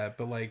know, get that,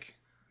 but like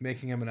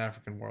making him an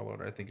African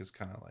warlord, I think is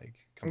kind of like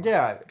come on,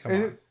 yeah, come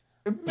on.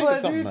 but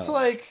something it's else.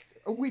 like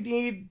we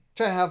need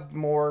to have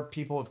more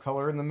people of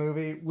color in the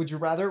movie. Would you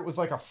rather it was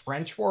like a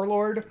French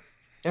warlord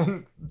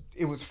and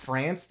it was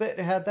France that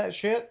had that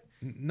shit.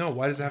 No,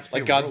 why does it have to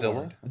Like be a Godzilla?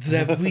 warlord?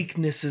 That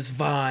weakness is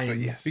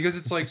vine. Yes. Because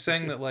it's like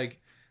saying that like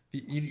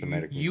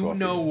you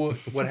know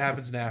what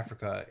happens in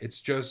Africa. It's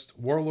just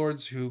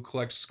warlords who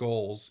collect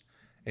skulls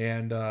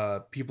and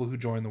people who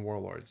join the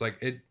warlords. Like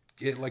it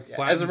like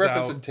flattens as a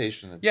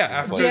representation. Yeah,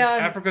 Africa's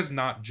Africa's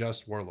not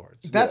just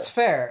warlords. That's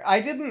fair. I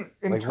didn't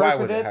why would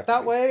interpret it have it to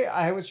that be? way.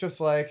 I was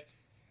just like,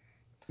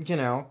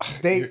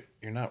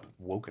 You're not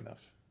woke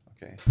enough.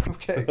 Okay.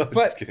 Okay, I'm but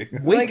just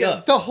kidding. Wake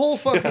up. the whole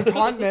fucking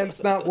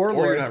continent's not Or you're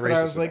warlords. not But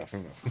I was racist like,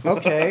 enough.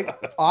 okay,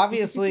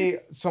 obviously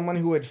someone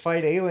who would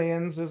fight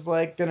aliens is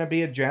like gonna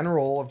be a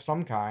general of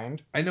some kind.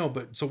 I know,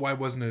 but so why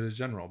wasn't it a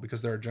general?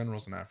 Because there are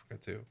generals in Africa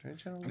too.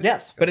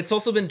 Yes, But it's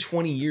also been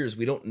 20 years.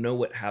 We don't know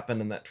what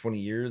happened in that 20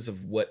 years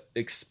of what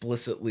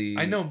explicitly.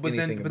 I know, but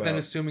then about.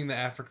 assuming that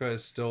Africa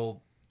is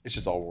still It's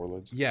just all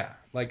warlords.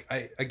 like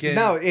again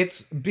no,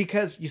 it's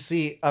because you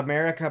see,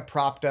 America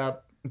propped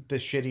up the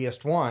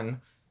shittiest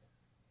one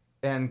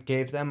and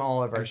gave them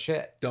all of our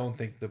shit. don't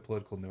think the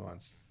political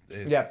nuance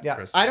is Yeah.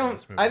 present I in don't.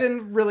 this movie. I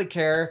didn't really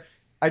care.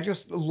 I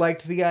just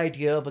liked the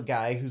idea of a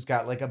guy who's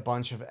got like a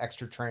bunch of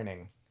extra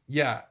training.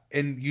 Yeah,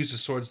 and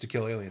uses swords to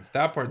kill aliens.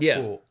 That part's Yeah.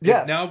 cool.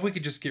 Yes. Now, if we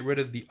could just get rid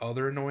of the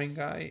other annoying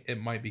guy, it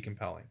might be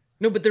compelling.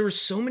 No, but there were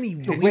so many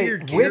weird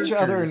Wait, which characters.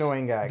 other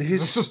annoying guy? 'Cause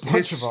there's His a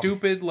bunch of them.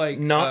 stupid like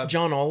Not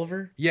John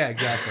Oliver. Yeah,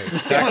 exactly.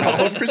 John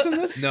Oliver's in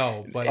this?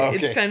 No, but Okay.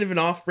 It's kind of an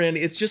off-brand.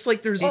 It's just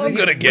like there's. I'm these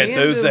gonna get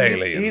those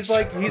random- aliens. he's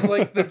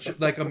like the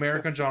like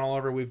American John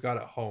Oliver we've got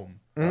at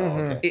home.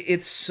 Mhm.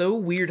 It's so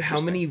weird how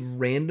many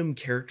random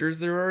characters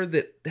there are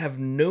that have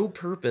no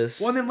purpose.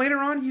 Well, and then later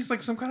on, he's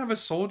like some kind of a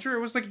soldier. It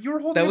was like you're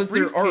holding That a was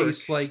their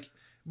briefcase, arc. like,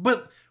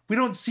 but we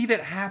don't see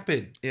that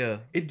happen. Yeah.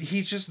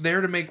 He's just there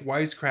to make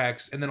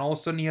wisecracks, and then all of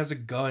a sudden he has a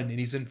gun and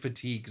he's in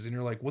fatigues, and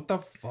you're like, what the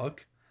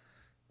fuck?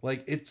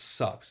 Like, it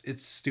sucks.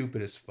 It's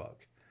stupid as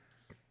fuck.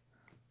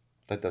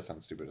 That does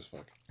sound stupid as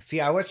fuck. See,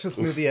 I watched this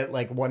movie at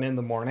like 1 a.m,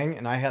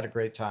 and I had a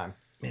great time.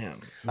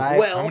 Man.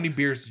 How many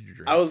beers did you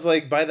drink? I was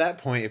like, by that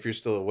point, if you're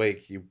still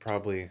awake, you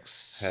probably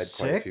had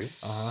quite a few.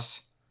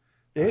 6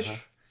 ish.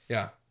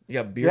 Yeah. You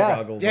got beer Yeah.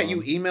 goggles. Yeah, on.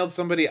 you emailed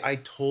somebody. I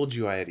told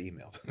you I had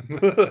emailed.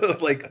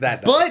 Like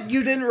that. But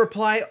you didn't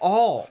reply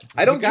all.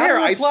 I don't You gotta care.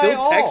 I reply still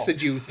all.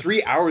 texted you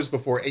 3 hours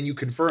before, and you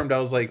confirmed. I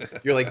was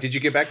like, "You're like, did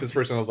you get back to this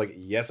person?" I was like,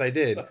 "Yes, I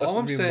did." All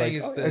I'm Being saying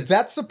like, is "Oh, that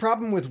That's the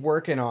problem with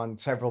working on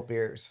several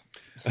beers.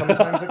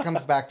 Sometimes it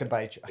comes back to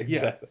bite you. yeah.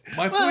 Exactly.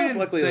 My Well, point in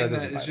luckily saying that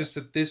doesn't that is matter. just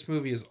that this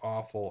movie is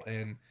awful,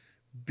 and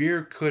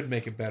beer could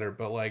make it better.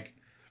 But like,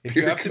 if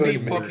Beer you have to be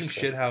could make fucking it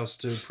shithouse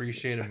to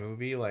appreciate a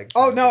movie, like, it's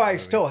Oh not a no, good I movie.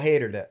 still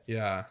hated it.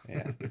 Yeah,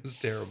 Yeah. it was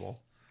terrible.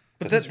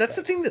 But that's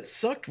the thing that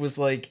sucked was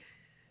like,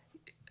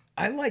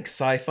 I like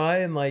sci-fi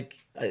and like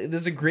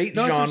there's a great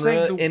No, that's what I'm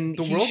genre saying. and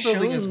The he's world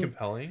building is shown-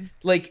 compelling.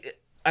 Like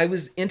I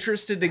was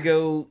interested to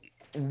go,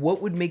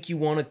 what would make you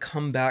want to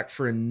come back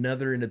for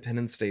another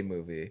Independence Day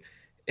movie?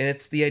 And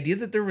it's the idea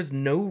that there was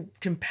no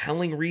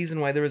compelling reason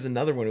why there was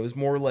another one. It was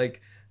more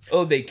like,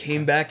 oh, they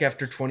came back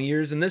after 20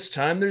 years, and this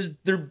time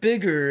they're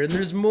bigger, and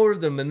there's more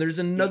of them, and there's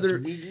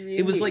another.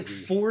 It was like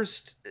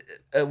forced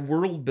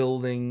world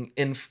building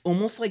and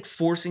almost like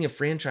forcing a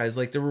franchise.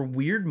 Like there were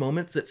weird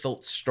moments that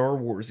felt Star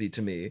Warsy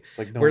to me,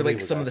 like where nobody like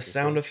was some of the asking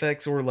sound for it.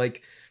 effects or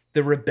like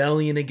the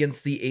rebellion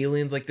against the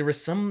aliens. Like there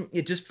was some.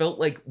 It just felt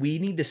like we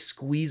need to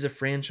squeeze a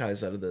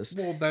franchise out of this,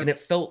 Well, and it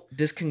felt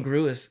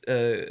discongruous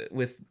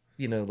with.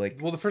 You know, like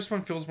Well, the first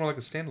one feels more like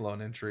a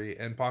standalone entry,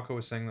 and Paco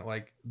was saying that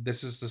like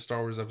this is the Star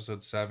Wars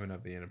Episode 7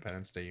 of the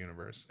Independence Day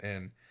universe,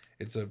 and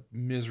it's a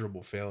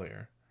miserable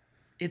failure.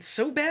 it's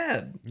so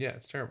bad. Yeah,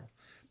 it's terrible.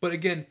 But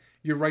again,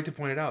 you're right to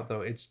point it out,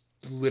 though. It's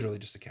literally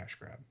just a cash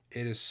grab.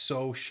 It is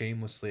so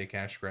shamelessly a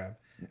cash grab.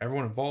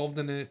 Everyone involved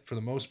in it, for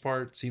the most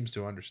part, seems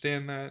to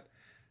understand that.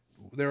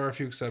 There are a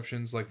few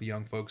exceptions, like the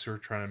young folks who are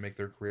trying to make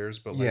their careers,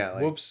 but like, Yeah,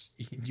 like- whoops,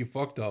 you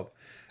fucked up.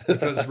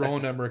 Because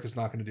Roland Emmerich is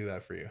not going to do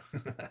that for you.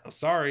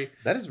 Sorry.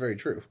 That is very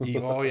true.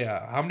 Oh,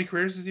 yeah. How many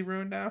careers has he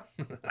ruined now?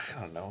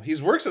 I don't know.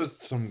 He's worked with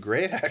some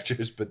great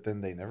actors, but then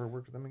they never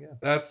worked with them again.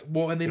 That's,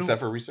 well, and they Except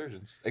don't. for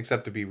Resurgence.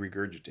 Except to be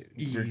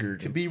regurgitated.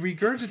 To be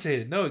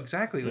regurgitated. No,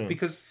 exactly. Yeah.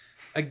 Because,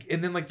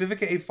 and then like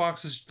Vivica A.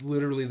 Fox is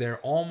literally there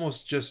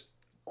almost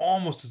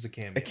as a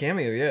cameo. A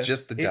cameo, yeah.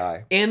 Just to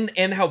die. And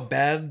how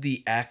bad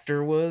the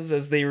actor was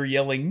as they were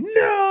yelling,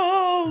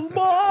 "No,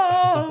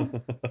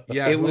 mom!"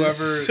 Yeah, It whoever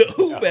was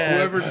so bad.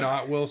 whoever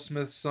not Will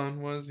Smith's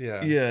son was,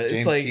 yeah. Yeah, it's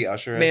James like, T.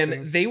 Usher, I man,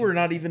 think. they were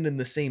not even in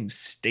the same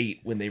state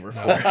when they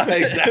recorded.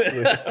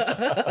 Exactly.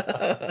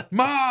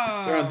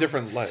 Ma! They're on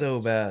different levels. So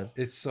bad.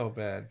 It's so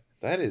bad.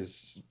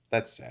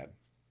 That's sad.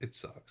 It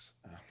sucks.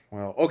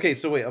 Well, okay,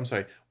 so wait, I'm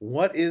sorry.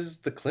 What is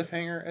the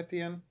cliffhanger at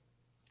the end?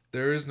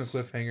 There is no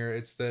cliffhanger.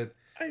 It's that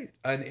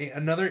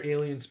another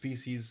alien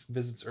species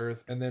visits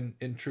Earth, and then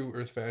in true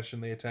Earth fashion,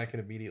 they attack it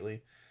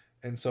immediately.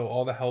 And so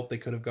all the help they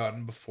could have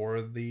gotten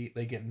before they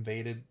get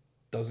invaded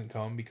doesn't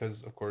come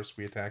because, of course,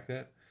 we attacked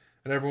it.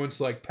 And everyone's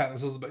like, pat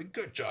themselves like,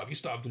 good job, you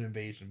stopped an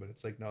invasion. But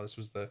it's like, no, this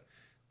was the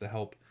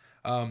help.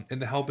 And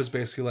the help is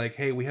basically like,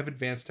 hey, we have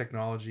advanced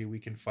technology. We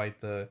can fight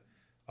the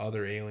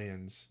other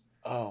aliens.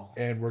 Oh.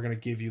 And we're gonna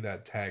give you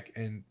that tech.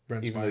 And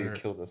Brent Even though you Spiner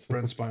killed us.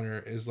 Brent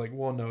Spiner is like,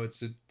 well, no,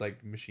 it's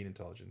like machine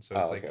intelligence. So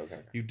it's okay.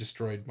 you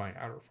destroyed my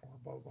outer form,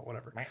 blah, blah,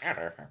 whatever. My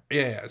outer form.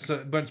 Yeah.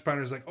 So Brent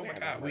Spiner's like, oh my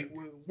god, we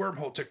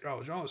wormhole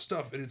technology, all this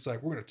stuff, and it's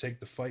like we're gonna take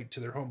the fight to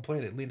their home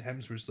planet. Liam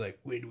Hemsworth's like,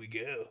 where do we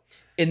go?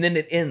 And then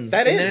it ends.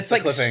 That and is then it's the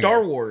like cliffhanger.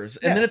 Star Wars.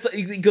 And then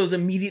it goes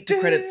immediate to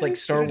credits like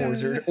Star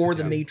Wars or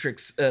The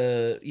Matrix,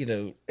 you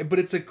know. But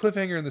it's a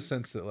cliffhanger in the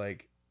sense that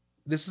like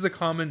this is a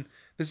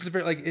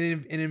very like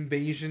in an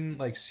invasion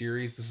like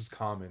series, this is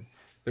common.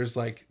 There's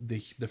like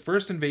the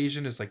first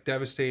invasion is like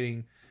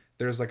devastating.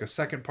 There's like a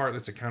second part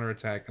that's a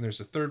counterattack, and there's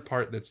a third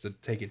part that's to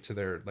take it to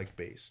their like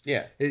base.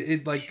 Yeah.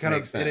 It like kind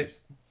Makes of sense.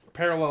 it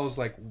parallels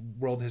like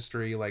world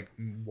history, like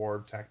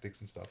war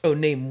tactics and stuff. Oh,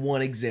 name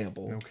one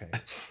example. Okay.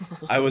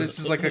 This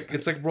is like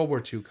it's like World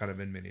War II kind of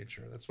in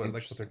miniature. That's what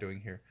they're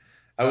doing here.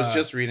 I was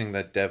just reading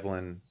that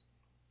Devlin,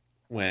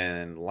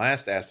 when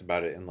last asked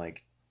about it in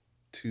like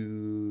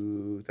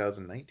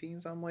 2019,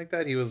 something like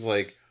that, he was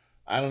like,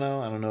 I don't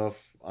know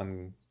if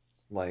I'm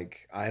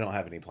like, I don't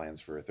have any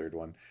plans for a third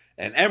one.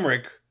 And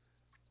Emmerich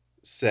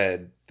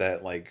said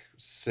that like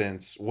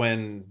since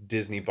when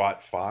Disney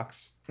bought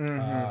Fox,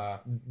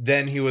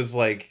 then he was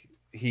like,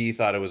 he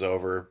thought it was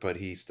over, but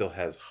he still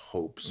has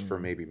hopes for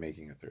maybe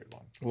making a third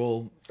one.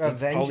 Well,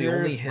 it's probably only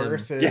Avengers him.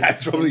 versus Yeah,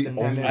 it's probably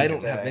Independence I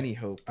don't Day. have any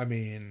hope. I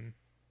mean,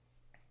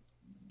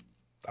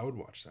 I would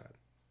watch that.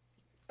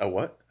 A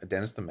what? A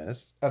Dennis the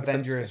Menace?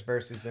 Avengers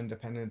versus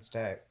Independence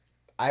Day.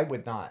 I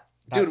would not.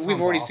 That Dude, we've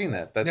sounds already awesome. seen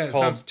that. That's Yeah, it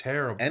called sounds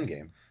terrible.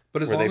 Endgame.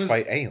 But where they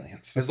fight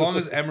aliens. as long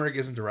as Emmerich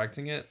isn't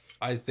directing it,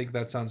 I think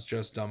that sounds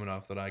just dumb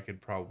enough that I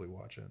could probably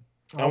watch it.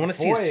 I want to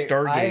see a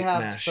Stargate I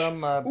have mash.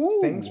 some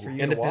things for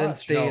you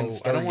Independence to watch. Day No, and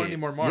I don't want Stargate. any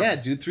more Marvel. Yeah,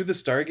 dude, through the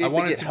Stargate, I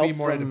want they it get to be help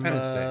more from,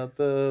 Independence Day.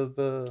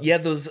 The Yeah,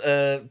 those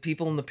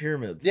people in the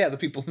pyramids. yeah, the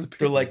people in the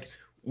They're like, pyramids.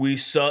 we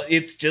saw.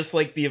 It's just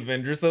like the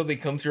Avengers, though. They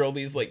come through all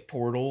these like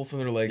portals, and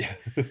they're like,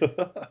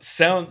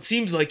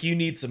 seems like you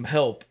need some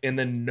help, and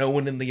then no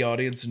one in the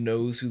audience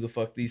knows who the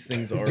fuck these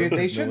things are. Dude, they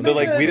 'cause should no They're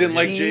one's make like, we a didn't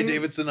like Jay team-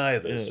 Davidson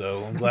either, Yeah.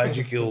 so I'm glad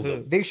you killed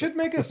him. They should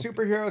make a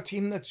superhero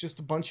team that's just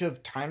a bunch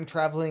of time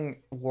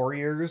traveling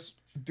warriors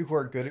who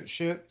are good at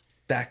shit.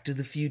 Back to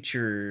the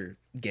Future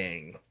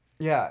gang.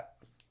 Yeah,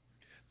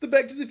 The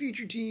Back to the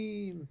Future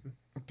team.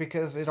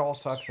 because it all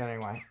sucks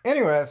anyway.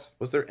 Anyways,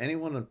 Was there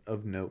anyone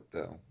of note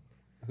though?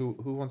 Who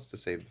wants to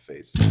save the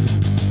face?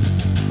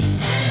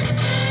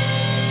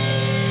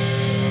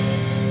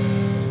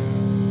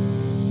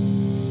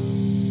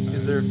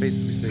 Is there a face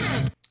to be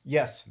saved?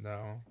 yes,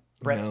 No.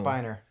 Brett No.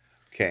 Spiner.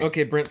 Okay.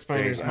 Okay, Brent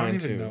Spiner's I I don't mine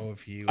even too. know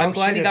if he. I'm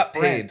glad shit, he it's got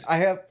Brett.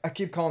 paid. I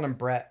keep calling him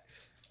Brett.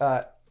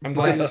 I'm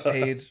glad he was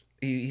paid.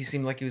 He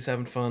seemed like he was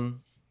having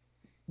fun.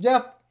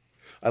 Yeah,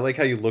 I like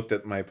how you looked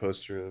at my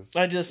poster of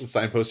I the just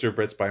signed poster of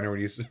Brett Spiner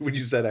when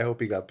you said I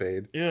hope he got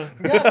paid. yeah.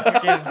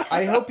 yeah.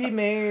 I hope he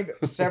made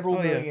several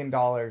Oh, yeah. $1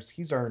 million.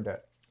 He's earned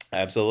it.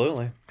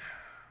 Absolutely.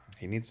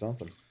 He needs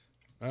something.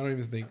 I don't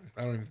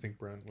even think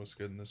Brent was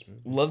good in this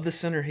movie. Love the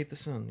sun or hate the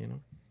sun, you know.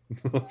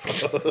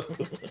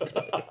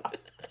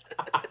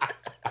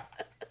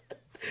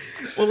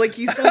 Well, like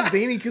he's so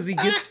zany because he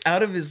gets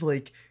out of his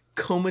like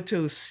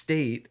comatose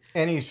state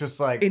And he's just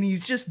like and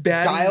he's just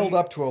bad dialed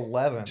up to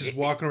 11. Just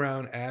walking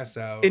around ass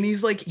out. and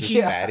he's like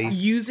he's fatty.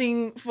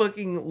 using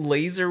fucking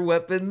laser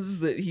weapons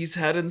that he's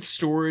had in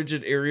storage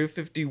at Area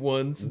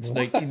 51 since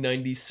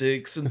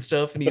 1996 and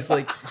stuff and he's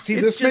like See,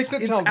 it's this makes just-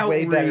 it it's sound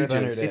way better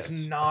than it outrageous. is.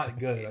 It's not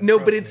good. No,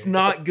 trust but it's me.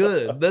 not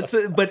good. That's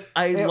it. But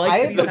I I like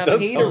had that he's to having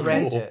pay to fun.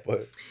 rent it.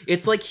 but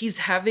It's like he's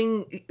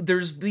having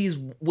there's these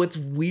what's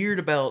weird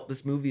about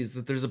this movie is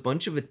that there's a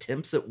bunch of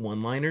attempts at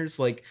one-liners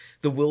like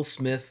the Will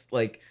Smith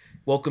like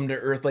Welcome to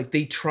Earth like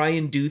they try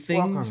and do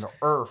Welcome things to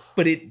Earth.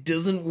 but it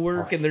doesn't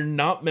work and they're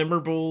not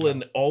memorable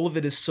and all of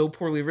it is so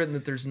poorly written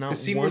that there's not The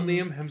scene one where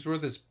Liam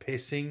Hemsworth is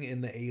pissing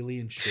in the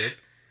alien ship.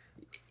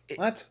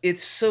 what?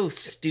 it's so into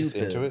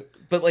stupid. it?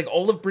 But like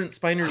all of Brent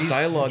Spiner's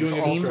dialogue doing it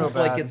seems so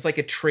like bad. it's like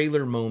a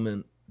trailer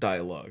moment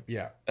dialogue.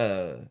 Yeah.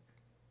 So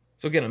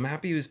again, I'm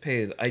happy he was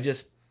paid. I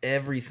just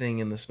everything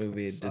in this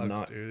movie Sucks, did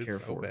not dude. care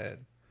It's so for. bad.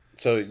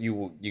 So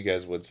you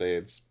guys would say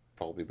it's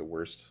probably the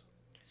worst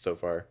so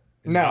far.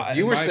 No,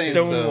 You were My saying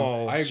opinion,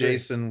 Stonewall. I agree.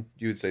 Jason,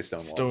 you would say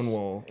Stonewall.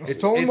 Stonewall.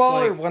 Stonewall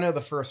it's or like- one of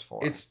the first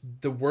four. It's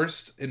the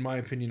worst, in my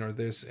opinion, are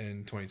this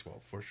and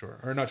 2012 for sure.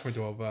 Or not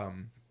 2012,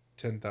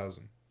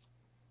 10,000.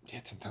 Yeah,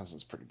 10,000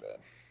 is pretty bad.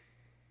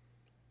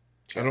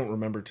 I don't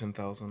remember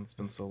 10,000. It's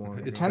been so long.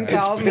 It's ago.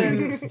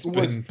 10,000 it's was been a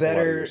lot of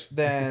better years.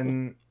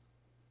 than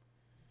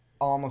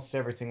almost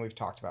everything we've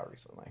talked about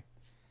recently.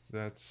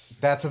 That's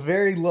That's a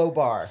very low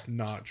bar,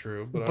 not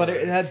true. But, but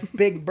it had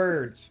big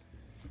birds.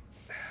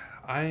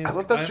 I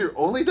love that's your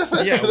only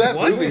defense Yeah, for that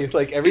what? movie.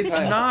 Like every It's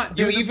time, not.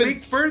 you Dude, the even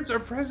big birds are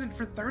present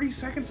for 30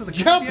 seconds of the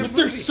Yeah, goddamn but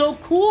they're movie. so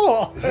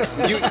cool.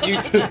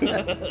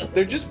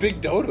 they're just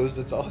big dodos.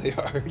 That's all they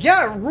are.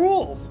 Yeah, it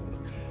rules.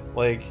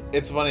 Like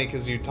it's funny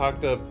because you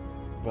talked up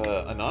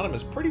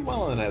Anonymous pretty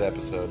well in that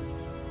episode.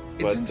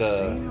 It's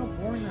insane how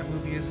boring that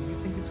movie is, and you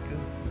think it's good.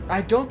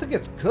 I don't think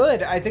it's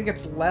good. I think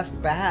it's less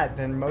bad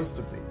than most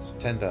of these.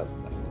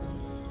 10,000 that is.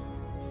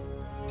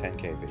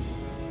 10K, baby.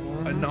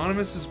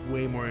 Anonymous is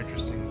way more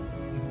interesting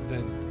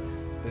than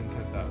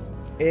 10,000.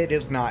 It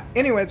is not.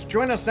 Anyways,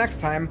 join us next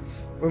time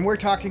when we're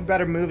talking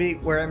about a movie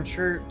where I'm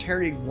sure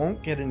Terry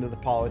won't get into the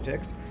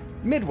politics.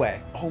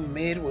 Midway. Oh,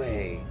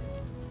 Midway.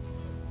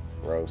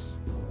 Gross.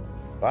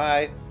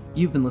 Bye.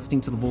 You've been listening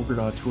to the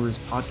Vulgar Auteurs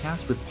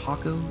podcast with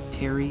Paco,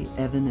 Terry,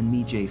 Evan, and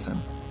me, Jason.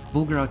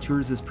 Vulgar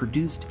Auteurs is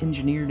produced,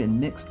 engineered, and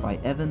mixed by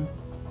Evan.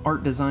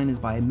 Art design is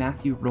by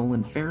Matthew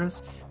Roland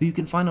Ferris, who you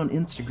can find on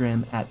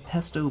Instagram at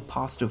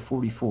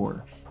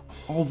PestoPasta44.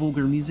 All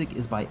Vulgar music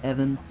is by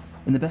Evan,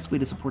 and the best way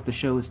to support the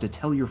show is to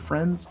tell your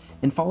friends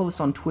and follow us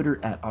on Twitter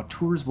at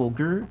Auteurs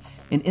Vulgar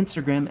and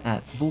Instagram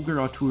at Vulgar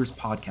Auteurs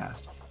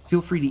Podcast.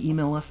 Feel free to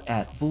email us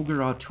at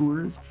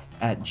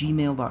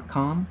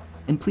vulgarauteurs@gmail.com,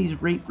 and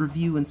please rate,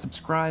 review, and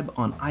subscribe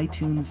on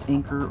iTunes,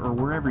 Anchor, or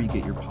wherever you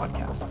get your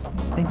podcasts.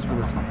 Thanks for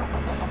listening.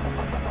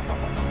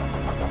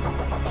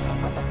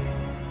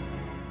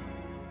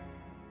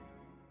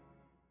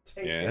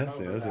 Yes.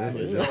 No, he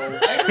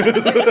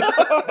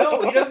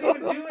doesn't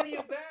even do it.